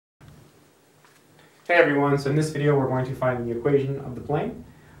Hey everyone, so in this video we're going to find the equation of the plane,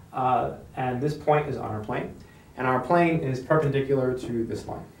 and this point is on our plane, and our plane is perpendicular to this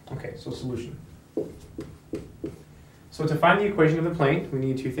line. Okay, so solution. So to find the equation of the plane, we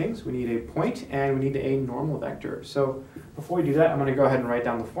need two things. We need a point and we need a normal vector. So before we do that, I'm going to go ahead and write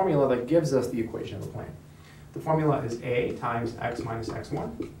down the formula that gives us the equation of the plane. The formula is a times x minus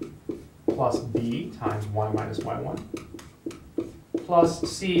x1 plus b times y minus y1 plus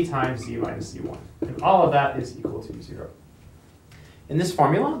c times z minus z1. And all of that is equal to 0. In this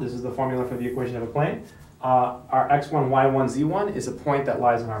formula, this is the formula for the equation of a plane, our x1, y1, z1 is a point that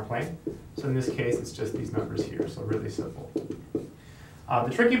lies on our plane. So in this case, it's just these numbers here, so really simple. The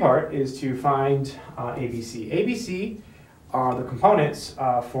tricky part is to find ABC. ABC are the components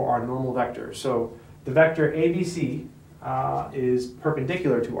for our normal vector. So the vector ABC is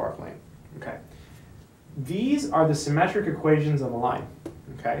perpendicular to our plane. Okay. These are the symmetric equations of a line.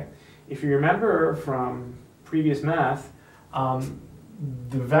 Okay. If you remember from previous math, the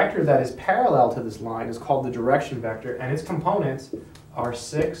vector that is parallel to this line is called the direction vector, and its components are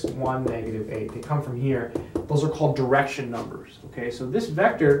 6, 1, negative 8. They come from here. Those are called direction numbers. Okay, so this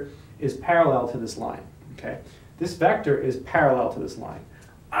vector is parallel to this line. Okay, this vector is parallel to this line.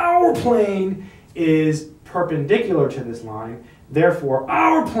 Our plane is perpendicular to this line. Therefore,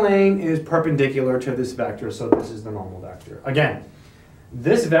 our plane is perpendicular to this vector, so this is the normal vector. Again,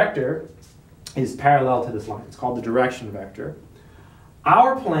 this vector is parallel to this line. It's called the direction vector.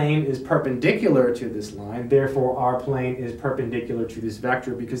 Our plane is perpendicular to this line, therefore our plane is perpendicular to this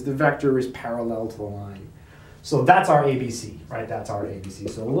vector because the vector is parallel to the line. So that's our ABC, right? That's our ABC.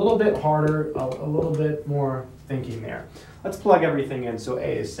 So a little bit harder, a little bit more thinking there. Let's plug everything in. So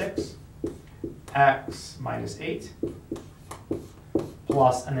A is 6, x minus 8,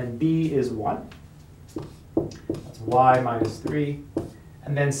 plus, and then B is 1. That's y minus 3.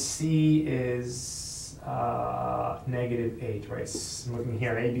 And then C is negative 8, right? Looking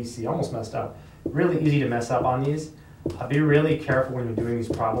here, ABC, almost messed up. Really easy to mess up on these. Be really careful when you're doing these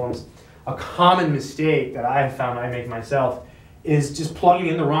problems. A common mistake that I have found I make myself is just plugging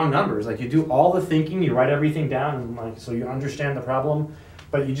in the wrong numbers. Like you do all the thinking, you write everything down, and like so you understand the problem,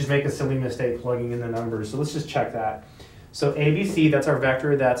 but you just make a silly mistake plugging in the numbers. So let's just check that. So ABC, that's our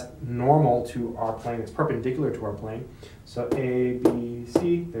vector that's normal to our plane. It's perpendicular to our plane. So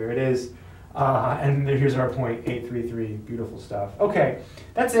ABC, there it is. And here's our point, 8, 3, 3. Beautiful stuff. Okay,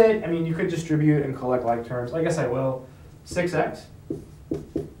 that's it. I mean, you could distribute and collect like terms. I guess I will. 6x.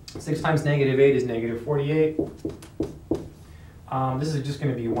 6 times negative 8 is negative 48. This is just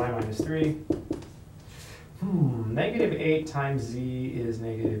going to be y minus 3. Negative 8 times z is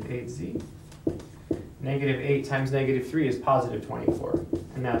negative 8z. Negative 8 times negative 3 is positive 24.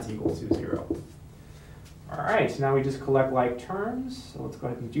 And that's equal to 0. All right, so now we just collect like terms. So let's go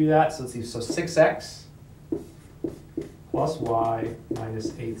ahead and do that. So let's see, so 6x plus y minus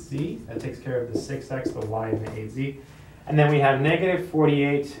 8z. That takes care of the 6x, the y, and the 8z. And then we have negative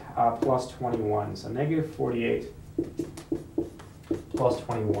 48 plus 21. So negative 48 plus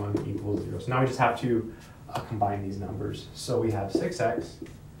 21 equals 0. So now we just have to combine these numbers. So we have 6x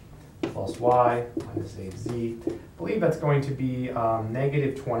plus y minus 8z. I believe that's going to be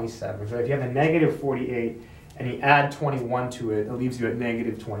negative 27. So if you have a negative 48 and you add 21 to it, it leaves you at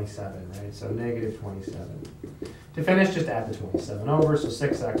negative 27, right? So negative 27. To finish, just add the 27 over. So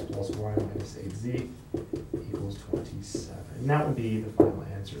 6x plus y minus 8z equals 27. And that would be the final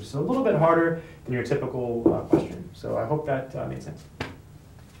answer. So a little bit harder than your typical question. So I hope that made sense.